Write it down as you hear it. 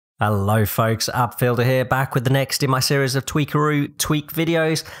Hello folks, Appfielder here, back with the next in my series of Tweakeroo tweak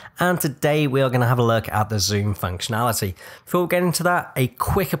videos, and today we are going to have a look at the Zoom functionality. Before we get into that, a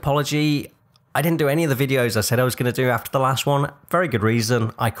quick apology. I didn't do any of the videos I said I was going to do after the last one. Very good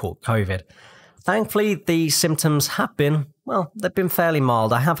reason, I caught COVID. Thankfully, the symptoms have been, well, they've been fairly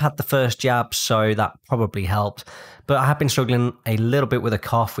mild. I have had the first jab, so that probably helped. But I have been struggling a little bit with a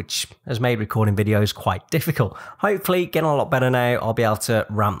cough, which has made recording videos quite difficult. Hopefully, getting a lot better now, I'll be able to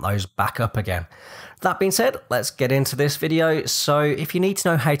ramp those back up again. That being said, let's get into this video. So if you need to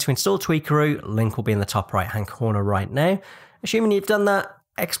know how to install Tweakeroo, link will be in the top right-hand corner right now. Assuming you've done that,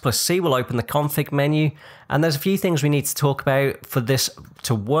 X+C will open the config menu, and there's a few things we need to talk about for this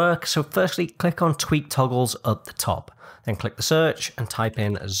to work. So firstly, click on tweak toggles at the top, then click the search and type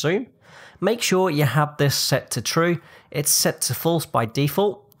in Zoom. Make sure you have this set to true. It's set to false by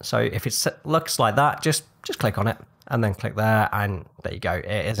default. So if it looks like that, just click on it and then click there, and there you go,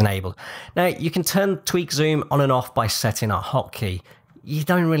 it is enabled. Now you can turn Tweak Zoom on and off by setting a hotkey. You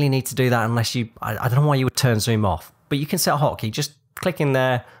don't really need to do that unless you, I don't know why you would turn Zoom off, but you can set a hotkey. Just click in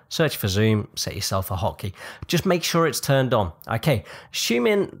there, search for Zoom, set yourself a hotkey. Just make sure it's turned on. Okay,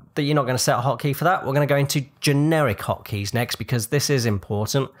 assuming that you're not going to set a hotkey for that, we're going to go into generic hotkeys next, because this is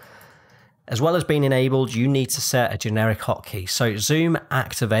important. As well as being enabled, you need to set a generic hotkey. So Zoom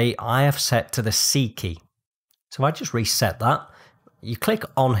Activate, I have set to the C key. So if I just reset that, you click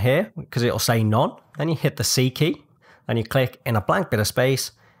on here because it'll say none, then you hit the C key, then you click in a blank bit of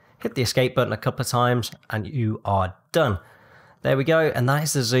space, hit the escape button a couple of times, and you are done. There we go, and that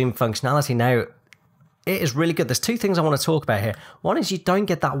is the Zoom functionality. Now, it is really good. There's two things I want to talk about here. One is you don't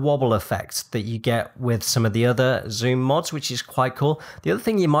get that wobble effect that you get with some of the other Zoom mods, which is quite cool. The other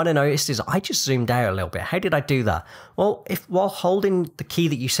thing you might have noticed is I just zoomed out a little bit. How did I do that? Well, while holding the key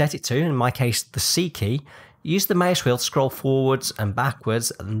that you set it to, in my case, the C key, use the mouse wheel to scroll forwards and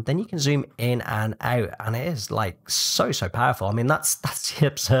backwards, and then you can zoom in and out, and it is like so powerful. I mean, that's the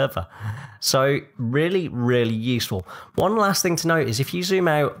observer. So really, really useful. One last thing to note is if you zoom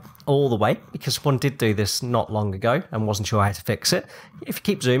out all the way, because one did do this not long ago and wasn't sure how to fix it, if you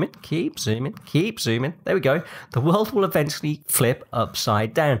keep zooming, there we go, the world will eventually flip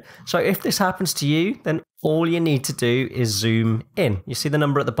upside down. So if this happens to you, then all you need to do is zoom in. You see the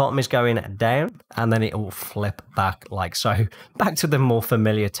number at the bottom is going down, and then it will flip back like so, back to the more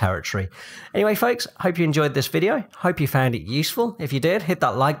familiar territory. Anyway, folks, hope you enjoyed this video. Hope you found it useful. If you did, hit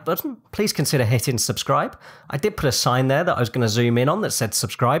that like button. Please consider hitting subscribe. I did put a sign there that I was going to zoom in on that said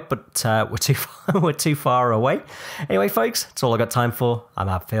subscribe, but we're too far away. Anyway, folks, that's all I got time for. I'm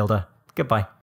Appfielder. Goodbye.